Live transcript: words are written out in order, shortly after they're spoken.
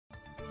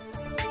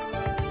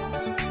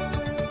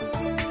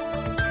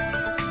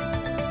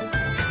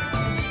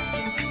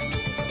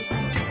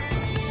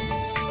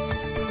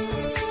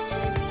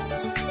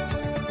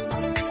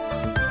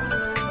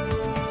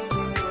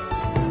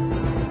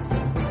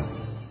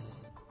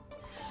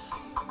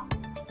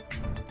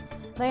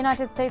The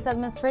United States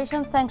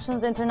administration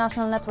sanctions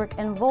international network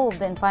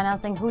involved in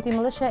financing Houthi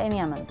militia in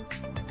Yemen.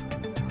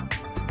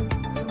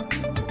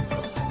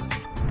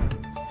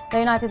 The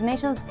United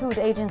Nations Food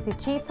Agency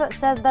chief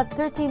says that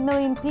 30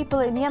 million people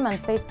in Yemen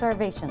face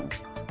starvation.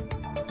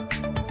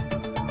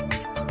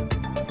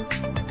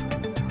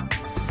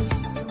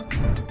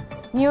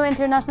 New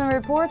international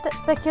report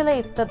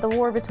speculates that the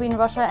war between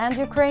Russia and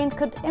Ukraine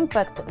could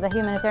impact the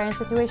humanitarian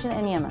situation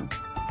in Yemen.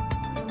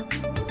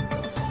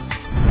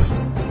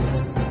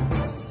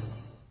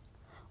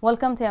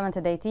 Welcome to Yemen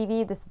Today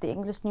TV. This is the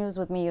English news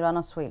with me,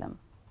 Rana Swelam.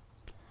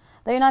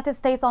 The United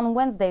States on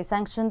Wednesday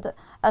sanctioned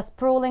a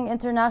sprawling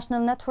international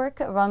network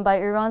run by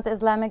Iran's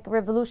Islamic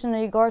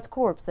Revolutionary Guard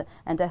Corps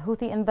and a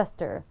Houthi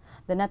investor.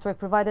 The network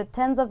provided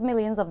tens of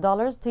millions of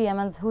dollars to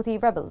Yemen's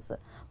Houthi rebels.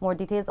 More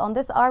details on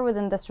this are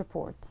within this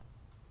report.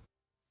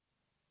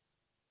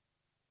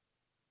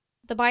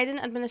 The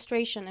Biden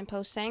administration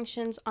imposed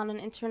sanctions on an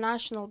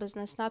international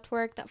business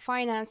network that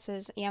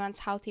finances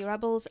Yemen's Houthi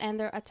rebels and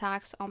their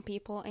attacks on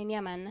people in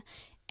Yemen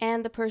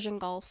and the Persian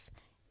Gulf,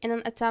 in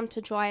an attempt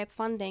to dry up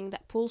funding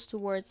that pulls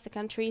towards the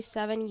country's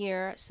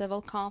 7-year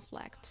civil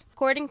conflict.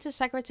 According to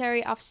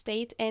Secretary of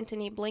State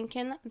Antony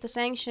Blinken, the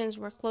sanctions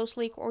were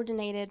closely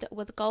coordinated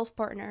with Gulf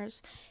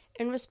partners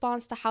in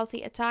response to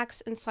Houthi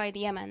attacks inside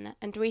Yemen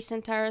and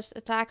recent terrorist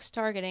attacks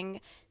targeting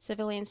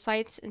civilian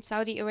sites in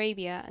Saudi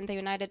Arabia and the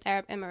United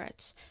Arab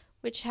Emirates,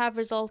 which have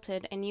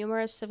resulted in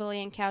numerous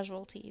civilian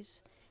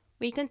casualties.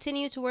 We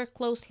continue to work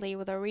closely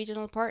with our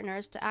regional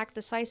partners to act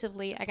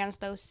decisively against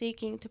those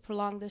seeking to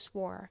prolong this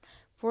war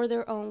for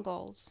their own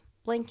goals,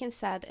 Blinken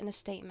said in a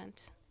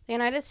statement. The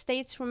United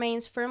States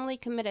remains firmly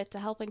committed to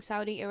helping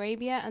Saudi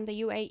Arabia and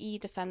the UAE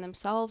defend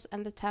themselves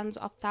and the tens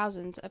of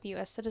thousands of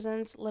U.S.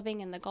 citizens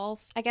living in the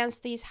Gulf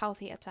against these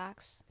Houthi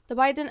attacks. The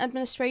Biden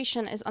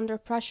administration is under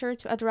pressure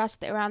to address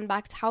the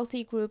Iran-backed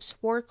Houthi group's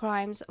war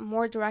crimes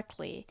more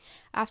directly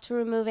after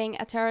removing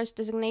a terrorist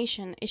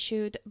designation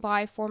issued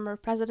by former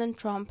President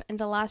Trump in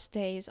the last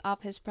days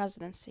of his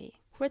presidency.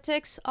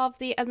 Critics of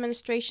the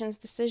administration's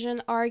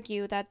decision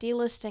argue that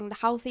delisting the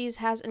Houthis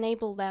has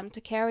enabled them to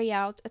carry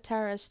out a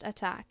terrorist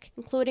attack,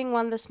 including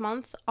one this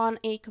month on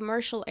a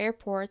commercial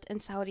airport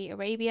in Saudi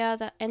Arabia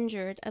that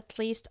injured at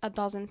least a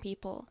dozen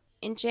people.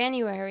 In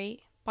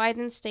January,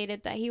 Biden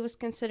stated that he was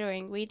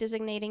considering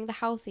redesignating the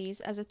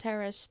Houthis as a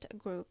terrorist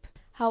group.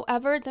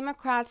 However,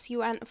 Democrats,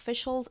 UN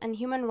officials, and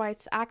human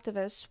rights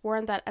activists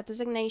warned that a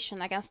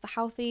designation against the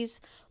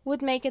Houthis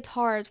would make it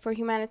hard for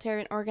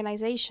humanitarian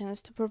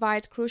organizations to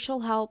provide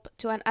crucial help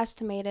to an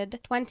estimated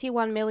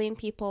 21 million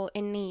people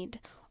in need,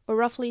 or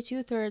roughly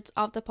 2/3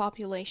 of the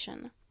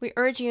population. We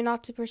urge you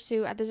not to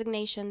pursue a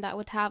designation that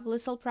would have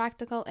little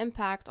practical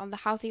impact on the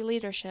Houthi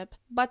leadership,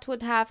 but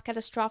would have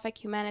catastrophic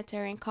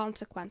humanitarian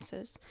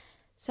consequences,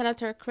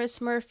 Senator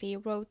Chris Murphy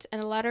wrote in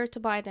a letter to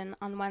Biden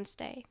on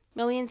Wednesday.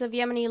 Millions of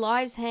Yemeni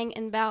lives hang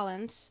in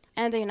balance,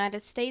 and the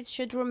United States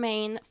should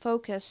remain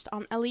focused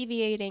on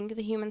alleviating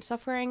the human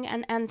suffering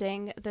and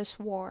ending this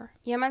war.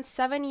 Yemen's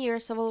 7-year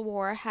civil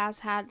war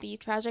has had the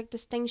tragic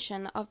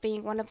distinction of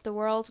being one of the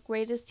world's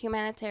greatest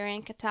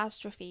humanitarian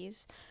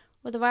catastrophes,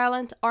 with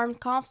violent armed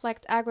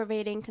conflict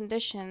aggravating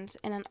conditions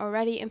in an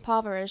already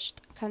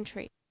impoverished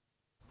country.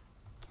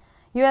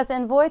 U.S.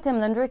 envoy Tim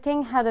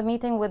Linderking had a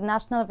meeting with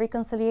National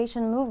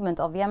Reconciliation Movement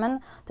of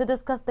Yemen to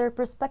discuss their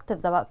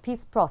perspectives about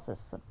peace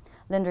process.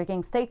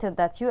 Linderking stated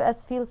that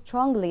U.S. feels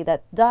strongly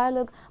that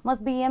dialogue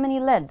must be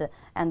Yemeni-led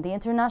and the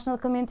international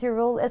community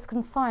role is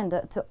confined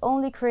to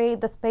only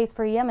create the space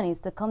for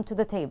Yemenis to come to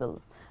the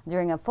table.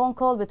 During a phone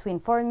call between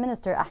Foreign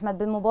Minister Ahmed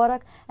bin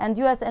Mubarak and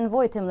U.S.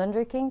 envoy Tim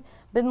Linderking,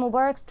 bin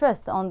Mubarak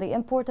stressed on the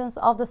importance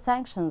of the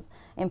sanctions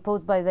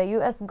imposed by the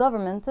U.S.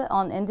 government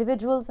on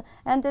individuals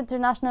and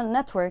international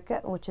network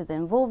which is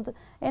involved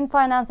in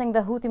financing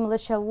the Houthi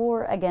militia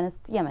war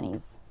against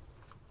Yemenis.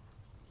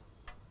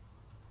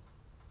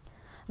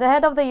 The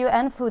head of the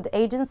UN Food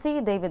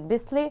Agency, David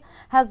Beasley,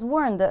 has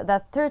warned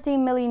that 30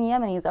 million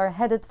Yemenis are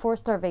headed for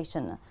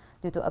starvation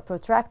due to a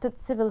protracted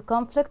civil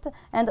conflict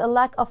and a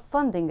lack of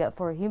funding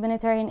for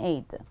humanitarian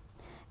aid.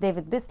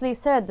 David Beasley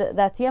said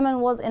that Yemen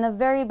was in a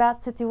very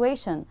bad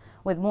situation,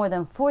 with more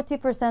than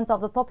 40% of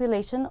the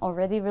population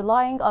already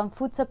relying on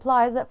food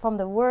supplies from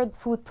the World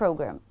Food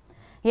Programme.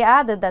 He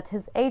added that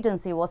his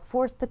agency was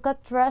forced to cut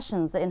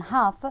rations in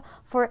half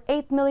for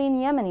 8 million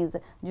Yemenis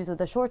due to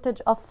the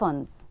shortage of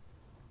funds.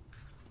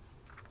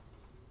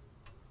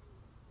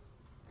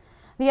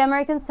 The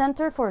American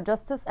Center for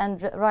Justice and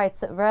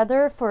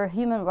for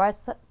Human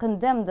Rights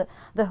condemned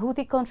the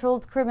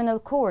Houthi-controlled criminal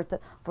court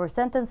for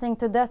sentencing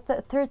to death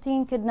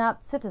 13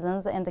 kidnapped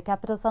citizens in the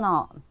capital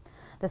Sana'a.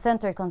 The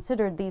center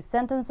considered these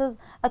sentences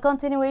a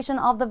continuation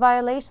of the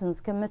violations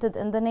committed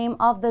in the name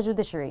of the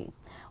judiciary,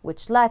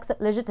 which lacks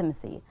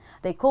legitimacy.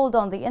 They called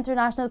on the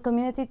international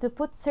community to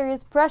put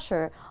serious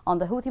pressure on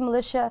the Houthi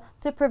militia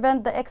to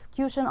prevent the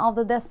execution of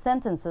the death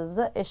sentences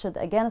issued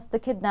against the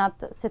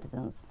kidnapped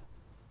citizens.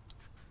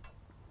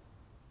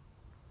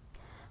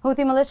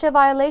 Houthi militia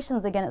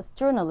violations against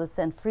journalists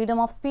and freedom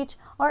of speech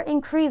are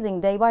increasing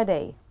day by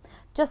day.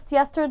 Just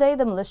yesterday,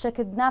 the militia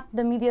kidnapped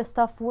the media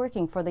staff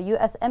working for the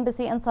U.S.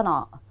 Embassy in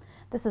Sana'a.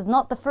 This is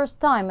not the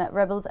first time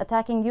rebels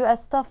attacking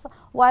U.S. staff,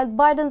 while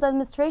Biden's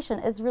administration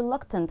is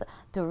reluctant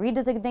to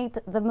redesignate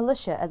the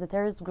militia as a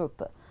terrorist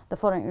group. The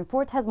following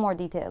report has more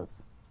details.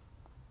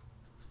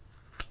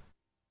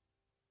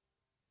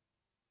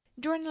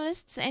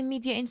 Journalists and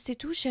media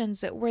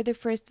institutions were the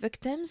first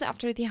victims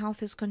after the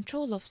Houthis'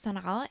 control of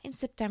Sana'a in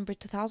September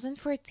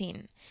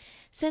 2014.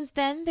 Since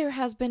then, there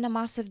has been a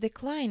massive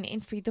decline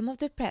in freedom of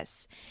the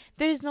press.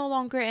 There is no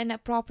longer an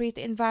appropriate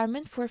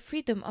environment for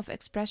freedom of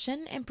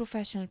expression and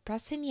professional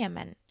press in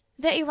Yemen.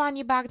 The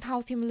Irani-backed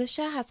Houthi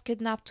militia has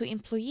kidnapped 2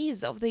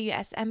 employees of the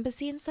U.S.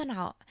 Embassy in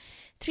Sana'a,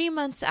 3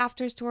 months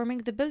after storming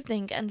the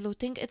building and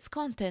looting its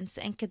contents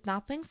and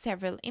kidnapping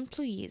several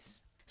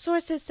employees.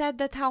 Sources said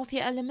that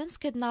Houthi elements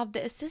kidnapped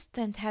the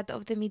assistant head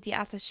of the media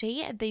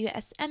attaché at the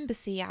U.S.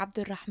 Embassy,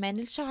 Abdulrahman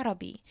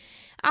al-Sha'rabi,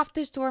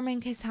 after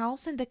storming his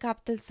house in the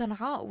capital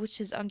Sana'a, which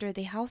is under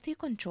the Houthi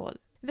control.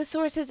 The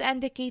sources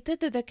indicated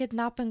that the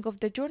kidnapping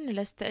of the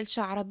journalist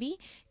al-Sha'rabi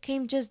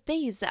came just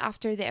days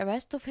after the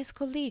arrest of his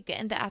colleague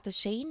in the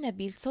attaché,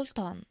 Nabil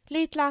Sultan.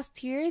 Late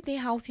last year, the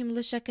Houthi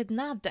militia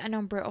kidnapped a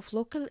number of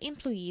local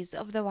employees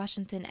of the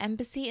Washington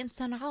Embassy in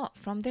Sana'a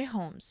from their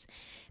homes,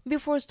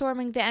 before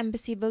storming the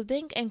embassy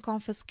building and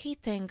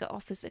confiscating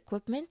office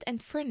equipment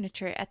and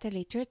furniture at a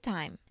later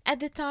time.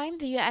 At the time,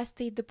 the U.S.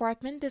 State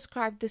Department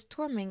described the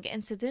storming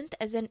incident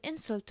as an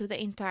insult to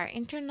the entire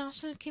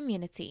international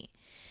community.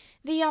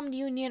 The Yemen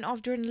Union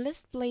of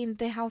Journalists blamed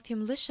the Houthi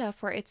militia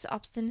for its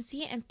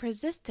obstinacy and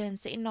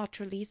persistence in not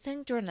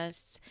releasing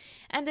journalists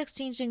and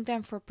exchanging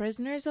them for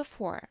prisoners of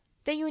war.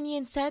 The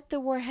union said the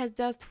war has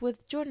dealt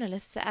with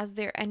journalists as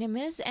their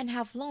enemies and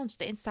have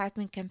launched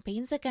incitement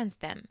campaigns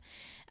against them.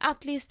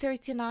 At least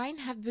 39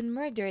 have been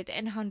murdered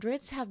and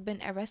hundreds have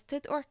been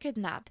arrested or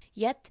kidnapped.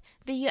 Yet,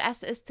 the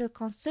U.S. is still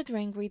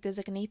considering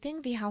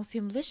redesignating the Houthi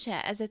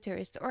militia as a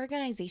terrorist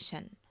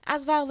organization.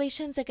 As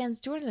violations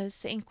against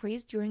journalists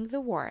increased during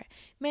the war,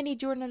 many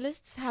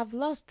journalists have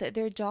lost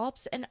their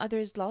jobs and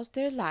others lost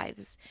their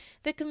lives.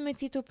 The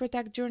Committee to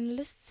Protect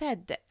Journalists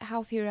said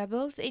Houthi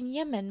rebels in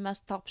Yemen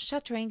must stop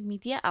shuttering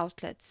media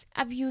outlets,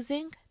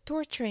 abusing,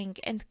 torturing,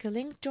 and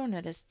killing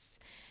journalists.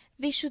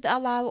 They should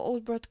allow all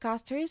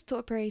broadcasters to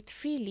operate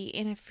freely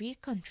in a free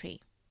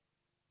country.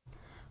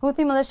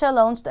 Houthi militia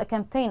launched a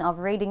campaign of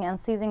raiding and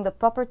seizing the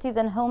properties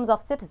and homes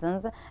of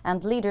citizens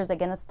and leaders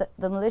against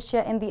the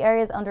militia in the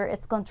areas under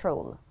its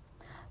control.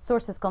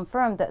 Sources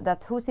confirmed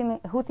that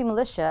Houthi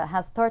militia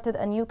has started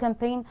a new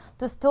campaign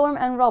to storm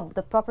and rob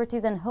the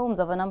properties and homes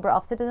of a number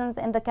of citizens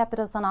in the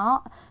capital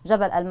Sana'a,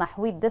 Jabal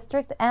al-Mahwid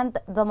district, and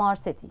Damar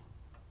city.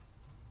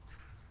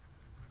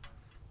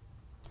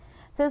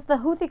 Since the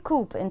Houthi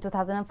coup in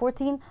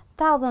 2014,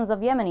 thousands of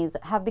Yemenis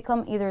have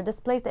become either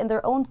displaced in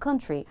their own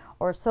country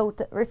or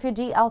sought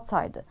refugee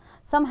outside.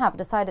 Some have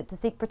decided to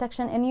seek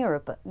protection in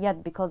Europe,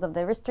 yet because of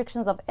the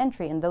restrictions of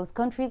entry in those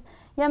countries,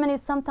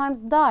 Yemenis sometimes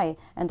die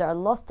and are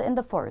lost in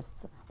the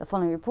forests. The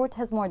following report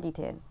has more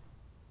details.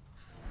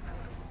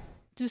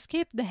 To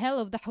escape the hell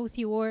of the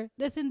Houthi war,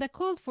 death in the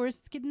cold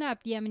forests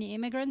kidnapped Yemeni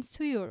immigrants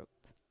to Europe.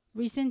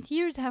 Recent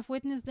years have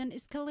witnessed an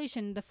escalation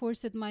in the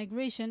forced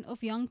migration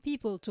of young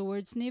people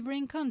towards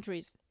neighboring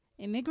countries.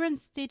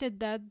 Immigrants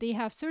stated that they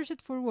have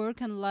searched for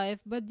work and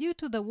life, but due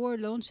to the war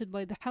launched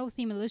by the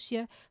Houthi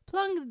militia,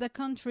 plunged the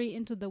country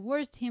into the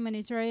worst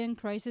humanitarian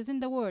crisis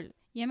in the world.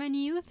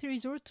 Yemeni youth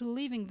resort to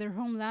leaving their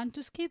homeland to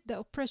escape the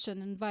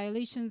oppression and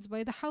violations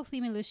by the Houthi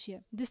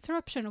militia,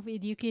 disruption of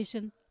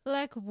education,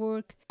 lack of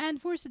work,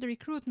 and forced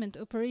recruitment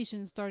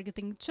operations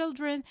targeting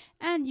children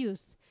and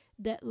youth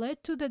that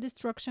led to the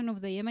destruction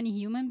of the Yemeni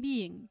human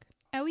being.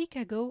 A week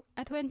ago,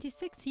 a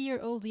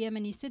 26-year-old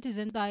Yemeni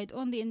citizen died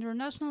on the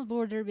international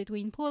border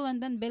between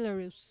Poland and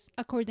Belarus,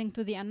 according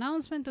to the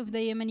announcement of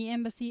the Yemeni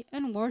embassy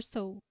in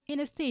Warsaw. In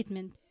a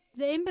statement,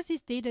 the embassy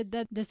stated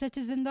that the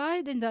citizen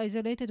died in the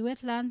isolated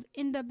wetlands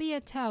in the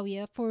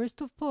Białowieża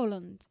forest of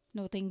Poland,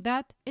 noting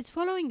that it's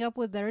following up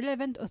with the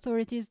relevant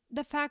authorities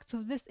the facts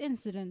of this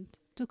incident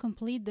to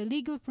complete the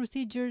legal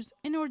procedures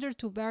in order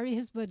to bury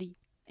his body.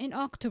 In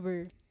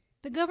October,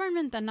 the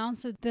government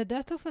announced the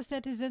death of a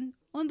citizen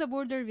on the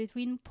border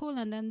between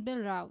Poland and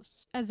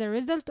Belarus as a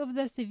result of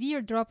the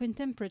severe drop in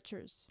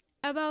temperatures.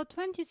 About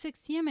 26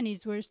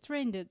 Yemenis were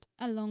stranded,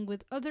 along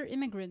with other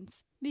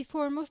immigrants,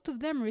 before most of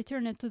them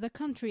returned to the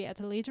country at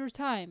a later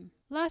time.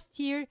 Last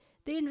year,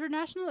 the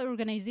International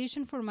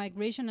Organization for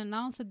Migration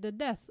announced the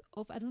death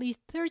of at least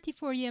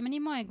 34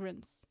 Yemeni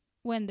migrants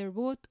when their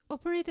boat,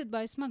 operated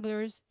by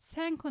smugglers,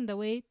 sank on the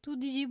way to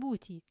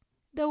Djibouti.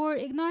 The war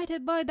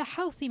ignited by the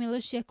Houthi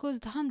militia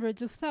caused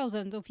hundreds of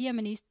thousands of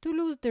Yemenis to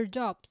lose their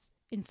jobs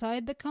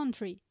inside the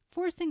country,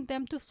 forcing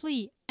them to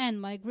flee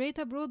and migrate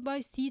abroad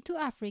by sea to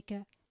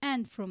Africa,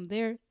 and from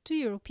there to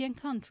European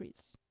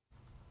countries.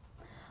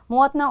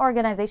 Muwatna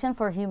Organization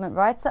for Human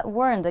Rights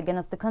warned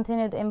against the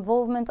continued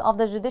involvement of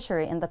the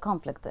judiciary in the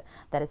conflict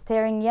that is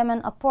tearing Yemen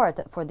apart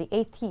for the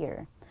 8th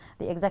year.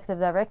 The executive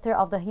director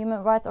of the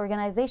human rights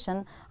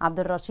organization,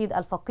 Abdul Rashid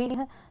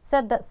Al-Faqih,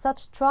 said that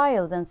such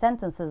trials and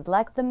sentences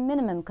lack the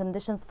minimum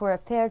conditions for a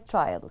fair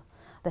trial.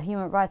 The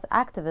human rights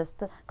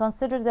activist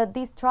considered that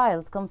these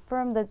trials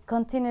confirm the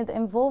continued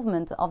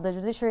involvement of the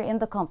judiciary in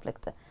the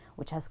conflict,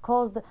 which has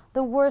caused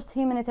the worst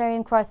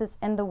humanitarian crisis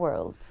in the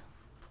world.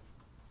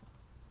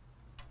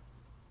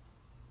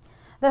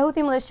 The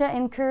Houthi militia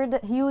incurred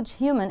huge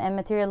human and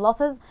material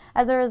losses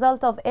as a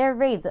result of air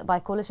raids by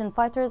coalition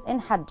fighters in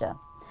Hajj.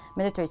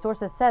 Military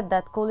sources said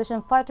that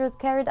coalition fighters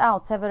carried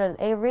out several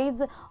air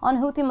raids on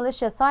Houthi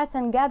militia sites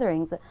and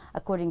gatherings,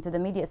 according to the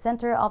media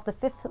center of the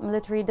 5th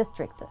Military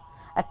District.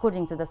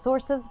 According to the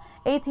sources,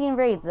 18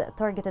 raids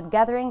targeted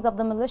gatherings of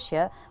the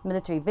militia,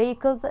 military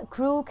vehicles,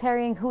 crew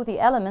carrying Houthi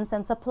elements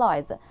and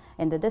supplies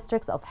in the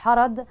districts of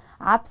Harad,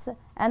 Abs,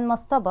 and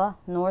Mastaba,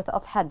 north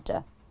of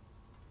Hajj.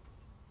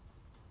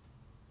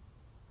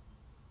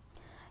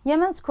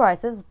 Yemen's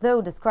crisis,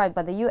 though described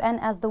by the UN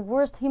as the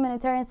worst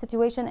humanitarian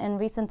situation in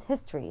recent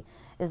history,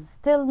 is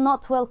still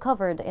not well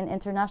covered in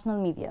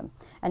international media.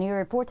 A new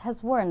report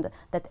has warned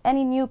that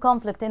any new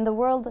conflict in the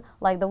world,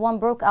 like the one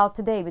broke out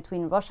today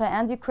between Russia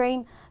and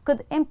Ukraine,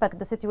 could impact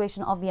the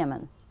situation of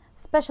Yemen,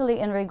 especially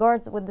in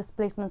regards with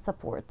displacement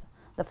support.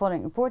 The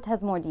following report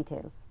has more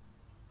details.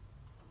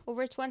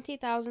 Over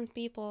 20,000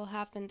 people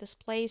have been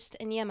displaced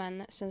in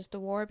Yemen since the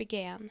war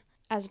began,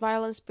 as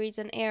violence breeds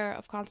an air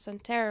of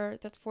constant terror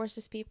that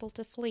forces people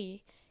to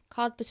flee,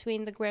 caught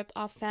between the grip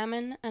of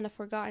famine and a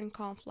forgotten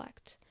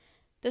conflict.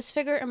 This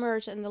figure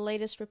emerged in the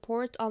latest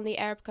report on the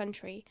Arab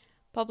country,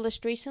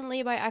 published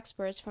recently by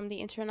experts from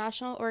the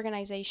International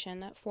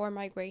Organization for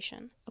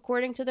Migration.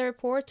 According to the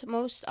report,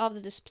 most of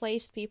the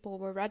displaced people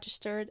were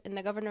registered in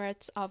the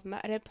governorates of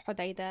Ma'rib,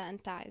 Hodeidah,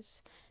 and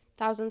Taiz.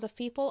 Thousands of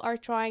people are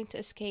trying to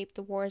escape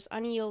the war's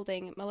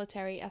unyielding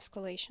military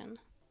escalation.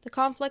 The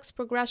conflict's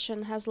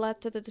progression has led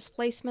to the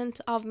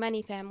displacement of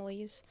many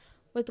families,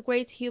 with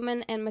great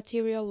human and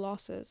material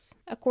losses.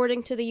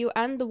 According to the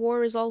UN, the war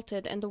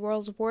resulted in the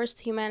world's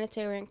worst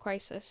humanitarian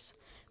crisis.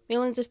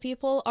 Millions of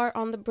people are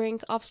on the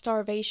brink of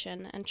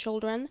starvation, and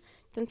children,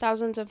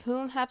 10,000 of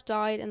whom have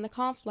died in the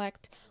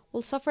conflict,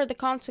 will suffer the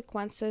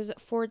consequences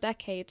for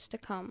decades to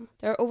come.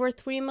 There are over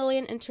 3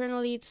 million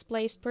internally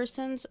displaced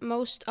persons,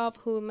 most of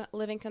whom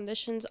live in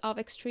conditions of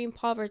extreme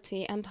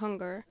poverty and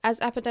hunger,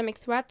 as epidemic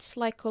threats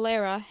like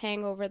cholera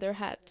hang over their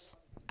heads.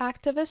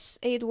 Activists,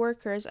 aid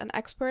workers, and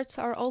experts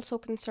are also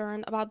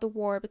concerned about the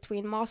war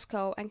between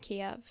Moscow and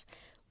Kiev,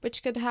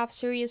 which could have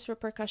serious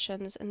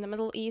repercussions in the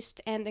Middle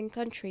East and in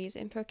countries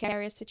in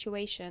precarious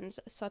situations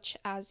such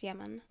as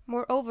Yemen.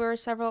 Moreover,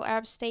 several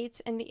Arab states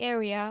in the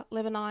area,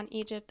 Lebanon,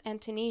 Egypt, and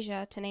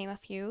Tunisia, to name a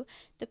few,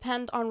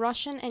 depend on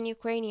Russian and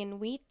Ukrainian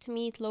wheat to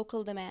meet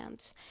local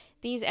demands.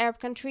 These Arab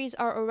countries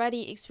are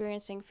already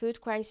experiencing food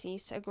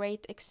crises to a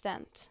great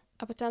extent.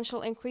 A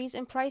potential increase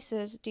in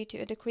prices due to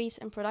a decrease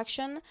in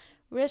production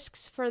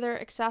risks further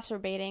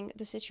exacerbating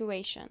the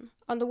situation.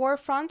 On the war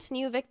front,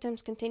 new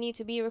victims continue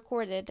to be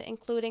recorded,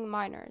 including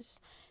minors.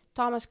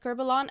 Thomas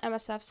Kerbalon,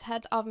 MSF's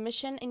head of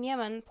mission in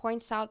Yemen,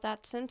 points out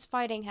that since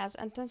fighting has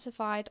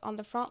intensified on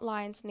the front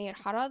lines near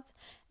Harad,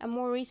 and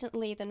more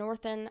recently the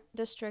northern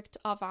district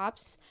of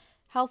Abs,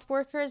 health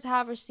workers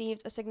have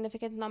received a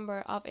significant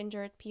number of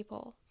injured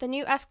people. The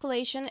new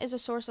escalation is a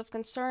source of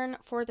concern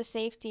for the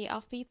safety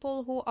of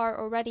people who are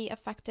already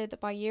affected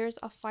by years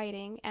of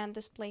fighting and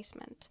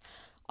displacement.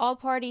 All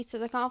parties to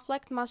the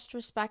conflict must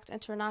respect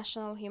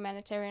international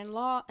humanitarian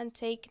law and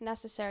take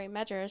necessary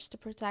measures to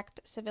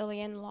protect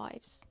civilian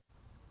lives.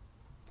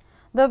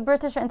 The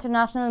British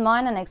international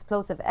mine and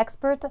explosive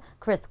expert,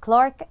 Chris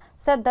Clark,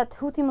 said that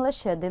Houthi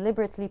militia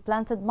deliberately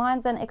planted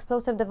mines and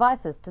explosive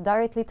devices to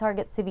directly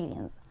target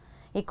civilians.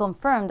 He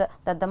confirmed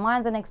that the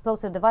mines and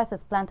explosive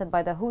devices planted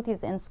by the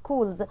Houthis in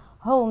schools,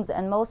 homes,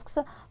 and mosques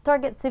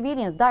target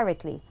civilians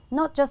directly,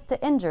 not just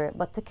to injure,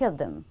 but to kill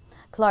them.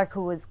 Clark,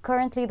 who is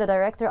currently the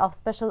director of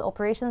special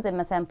operations in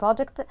Masan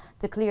project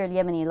to clear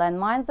Yemeni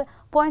landmines,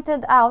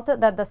 pointed out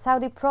that the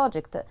Saudi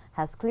project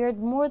has cleared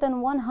more than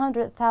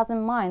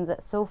 100,000 mines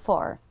so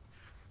far.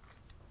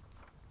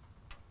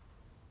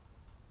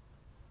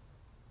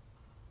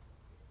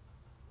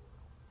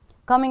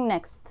 Coming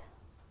next.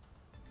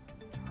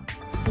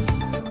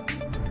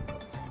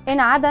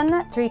 In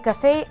Aden, Tree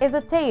Cafe is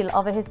a tale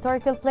of a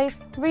historical place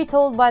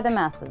retold by the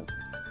masses.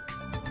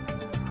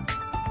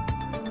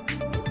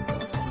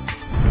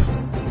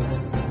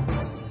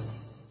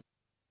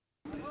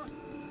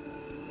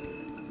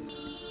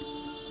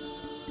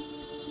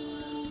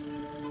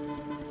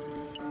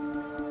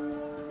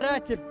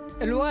 راتب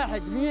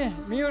الواحد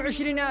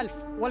 120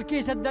 ألف،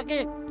 والكيس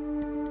الدقيق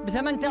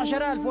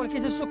ب18,000،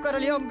 والكيس السكر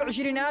اليوم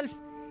ب20,000.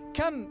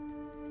 كم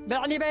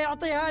يعني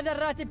بيعطي هذا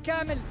الراتب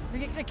كامل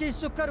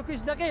بكيس سكر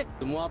وكيس دقيق؟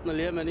 المواطن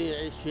اليمني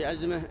يعيش في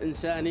أزمة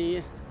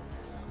إنسانية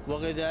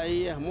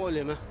وغذائية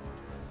مؤلمة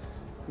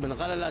من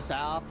غلاء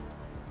الأسعار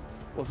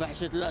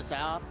وفحشة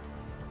الأسعار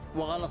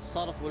وغلاء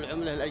الصرف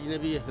والعملة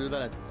الأجنبية في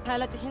البلد.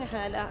 حالتي الحين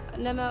حالة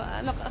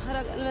لما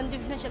خرج لما ندفع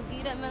 12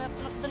 كيلو ما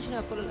نقدرش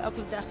ناكل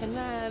الأكل داخل،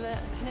 ما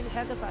احنا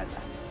بحاجة صعبة.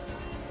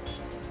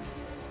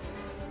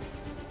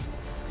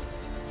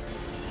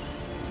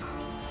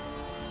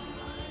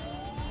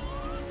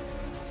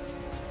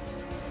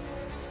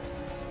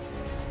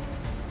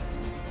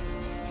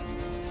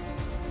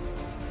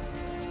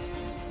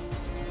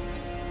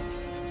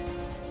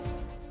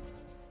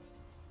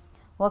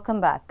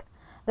 Welcome back.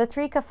 The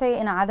Tree Cafe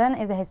in Aden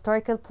is a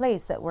historical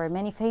place where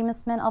many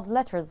famous men of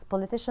letters,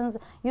 politicians,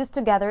 used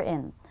to gather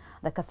in.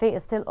 The cafe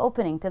is still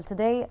opening till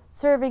today,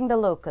 serving the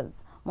locals.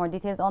 More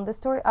details on this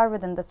story are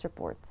within this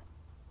report.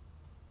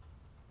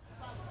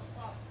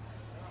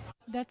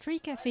 The Tree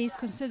Cafe is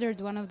considered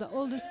one of the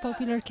oldest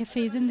popular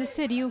cafes in the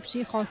city of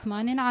Sheikh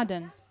Othman in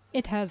Aden.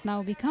 It has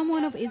now become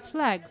one of its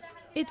flags.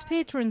 Its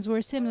patrons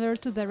were similar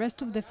to the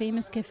rest of the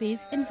famous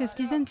cafes in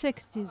 50s and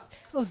 60s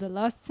of the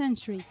last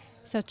century,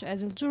 such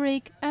as Al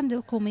Juraik and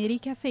Al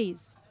Qumairi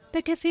cafes.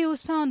 The cafe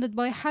was founded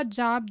by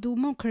Hajja Abdu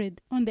Mukrid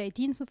on the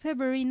 18th of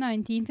February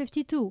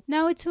 1952.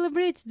 Now it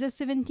celebrates the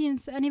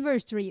 17th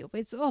anniversary of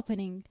its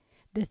opening,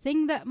 the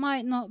thing that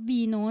might not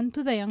be known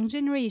to the young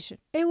generation.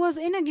 It was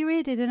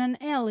inaugurated in an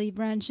alley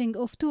branching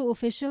off two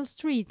official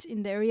streets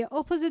in the area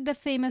opposite the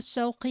famous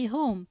Shawqi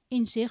home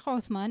in Sheikh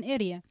Othman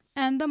area,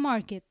 and the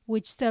market,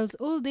 which sells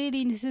all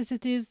daily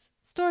necessities,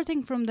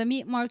 starting from the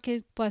meat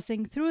market,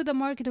 passing through the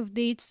market of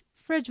dates,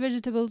 fresh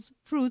vegetables,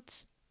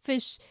 fruits,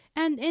 fish,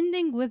 and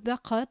ending with the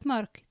Qat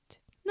market.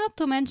 Not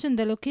to mention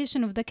the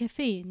location of the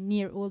cafe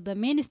near all the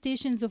main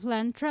stations of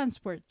land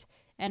transport,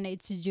 and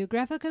its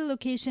geographical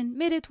location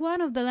made it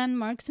one of the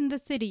landmarks in the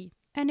city.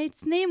 And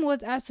its name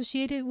was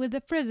associated with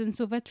the presence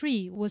of a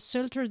tree was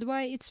sheltered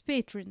by its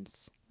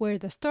patrons, where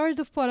the stars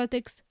of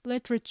politics,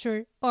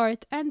 literature,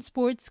 art, and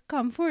sports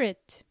come for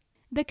it.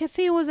 The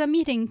cafe was a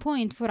meeting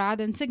point for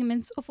Aden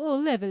segments of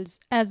all levels,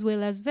 as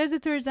well as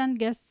visitors and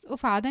guests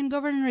of Aden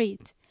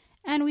Governorate.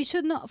 And we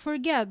should not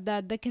forget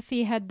that the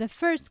cafe had the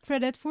first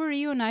credit for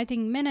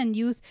reuniting men and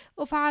youth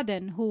of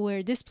Aden who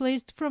were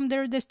displaced from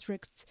their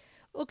districts,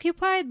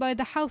 occupied by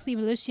the Houthi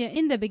militia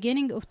in the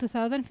beginning of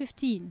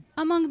 2015.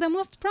 Among the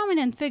most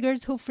prominent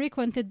figures who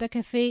frequented the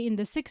cafe in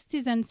the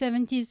 60s and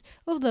 70s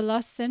of the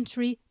last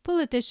century,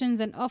 politicians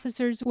and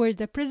officers were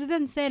the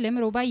President Salim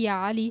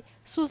Rubayya Ali,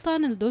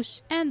 Sultan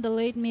al-Dush, and the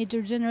late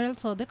Major General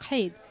Sadiq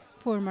Haid,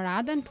 former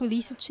Aden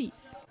police chief.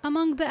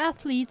 Among the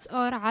athletes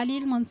are Ali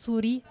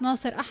al-Mansouri,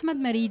 Nasser Ahmed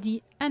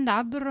Maridi, and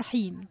Abdul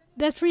Rahim.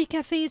 The Tree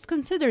Cafe is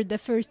considered the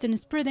first in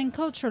spreading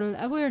cultural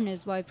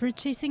awareness by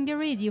purchasing a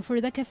radio for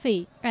the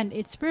cafe, and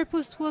its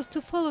purpose was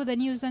to follow the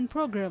news and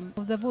program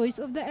of the Voice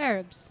of the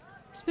Arabs,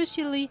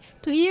 especially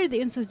to hear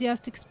the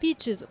enthusiastic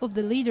speeches of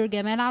the leader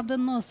Gamal Abdel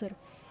Nasser,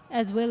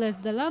 as well as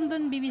the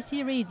London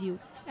BBC radio,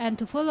 and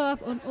to follow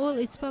up on all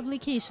its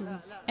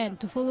publications, and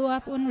to follow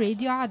up on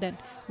Radio Aden,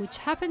 which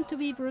happened to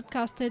be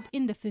broadcasted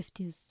in the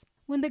 50s.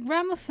 When the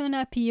gramophone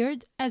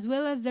appeared, as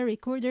well as the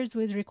recorders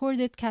with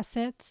recorded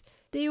cassettes,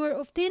 they were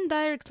obtained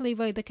directly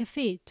by the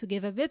cafe to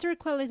give a better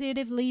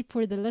qualitative leap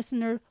for the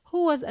listener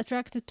who was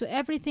attracted to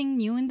everything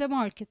new in the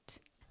market.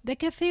 The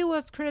cafe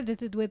was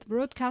credited with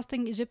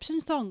broadcasting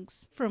Egyptian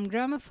songs from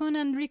gramophone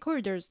and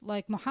recorders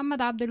like Muhammad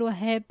Abdul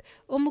Wahhab,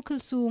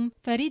 Kulthum,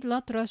 Farid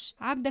Latrash,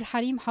 Abd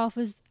al-Halim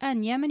Hafiz,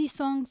 and Yemeni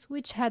songs,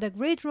 which had a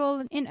great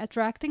role in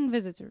attracting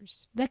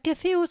visitors. The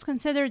cafe was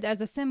considered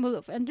as a symbol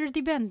of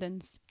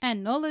interdependence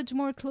and knowledge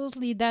more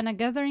closely than a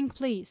gathering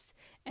place,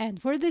 and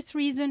for this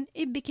reason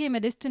it became a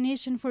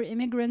destination for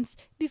immigrants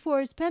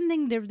before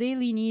spending their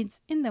daily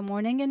needs in the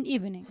morning and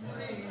evening.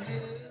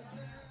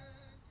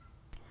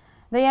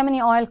 The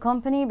Yemeni oil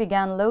company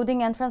began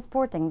loading and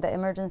transporting the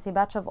emergency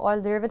batch of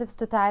oil derivatives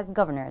to Taiz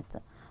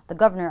Governorate. The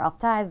governor of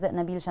Taiz,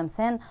 Nabil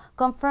Shamsan,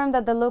 confirmed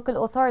that the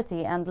local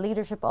authority and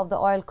leadership of the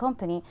oil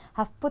company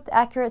have put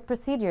accurate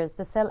procedures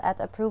to sell at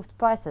approved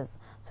prices,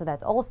 so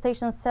that all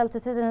stations sell to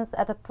citizens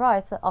at a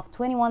price of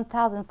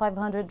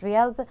 21,500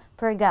 riyals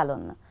per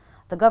gallon.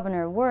 The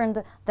governor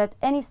warned that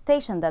any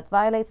station that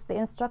violates the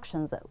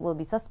instructions will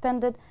be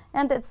suspended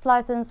and its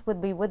license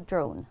would be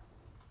withdrawn.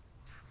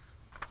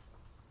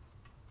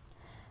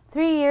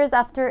 3 years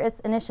after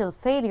its initial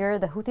failure,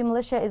 the Houthi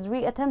militia is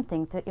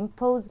re-attempting to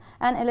impose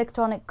an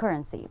electronic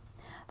currency.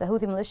 The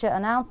Houthi militia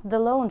announced the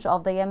launch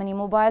of the Yemeni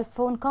mobile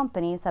phone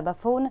company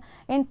Sabafone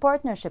in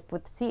partnership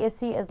with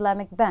CAC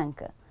Islamic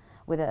Bank,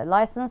 with a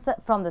license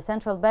from the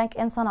central bank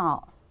in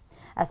Sana'a.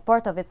 As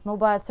part of its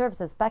mobile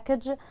services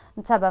package,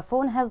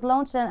 Sabafone has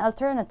launched an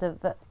alternative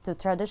to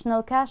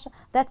traditional cash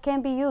that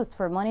can be used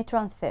for money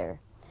transfer,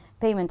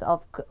 payment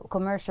of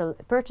commercial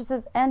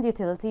purchases, and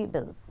utility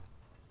bills.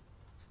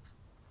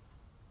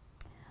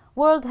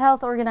 World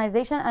Health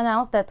Organization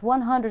announced that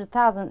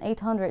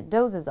 100,800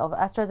 doses of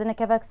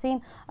AstraZeneca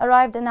vaccine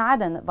arrived in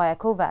Aden via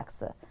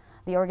COVAX.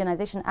 The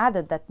organization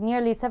added that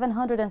nearly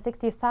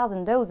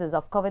 760,000 doses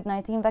of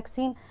COVID-19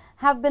 vaccine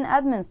have been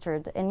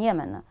administered in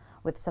Yemen,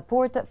 with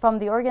support from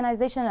the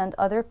organization and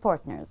other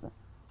partners.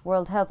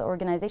 World Health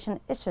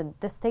Organization issued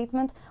this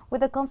statement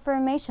with a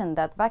confirmation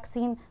that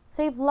vaccine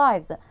saved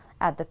lives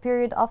at the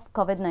period of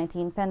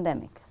COVID-19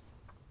 pandemic.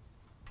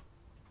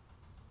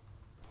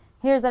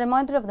 Here's a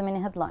reminder of the main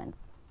headlines.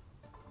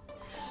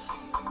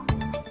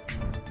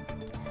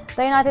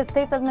 The United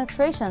States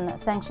administration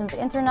sanctions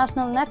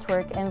international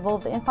network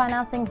involved in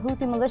financing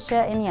Houthi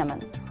militia in Yemen.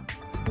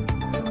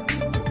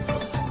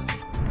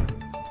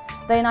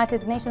 The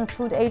United Nations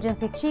Food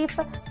Agency chief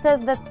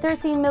says that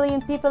 13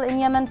 million people in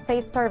Yemen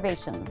face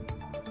starvation.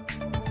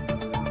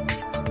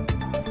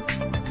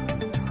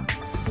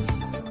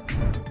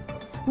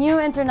 New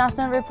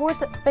international report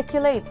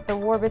speculates the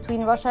war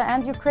between Russia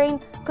and Ukraine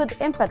could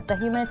impact the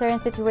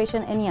humanitarian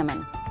situation in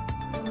Yemen.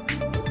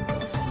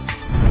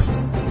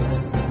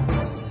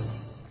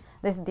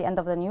 This is the end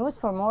of the news.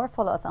 For more,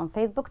 follow us on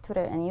Facebook,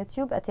 Twitter, and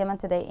YouTube at Yemen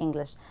Today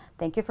English.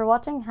 Thank you for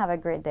watching. Have a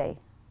great day.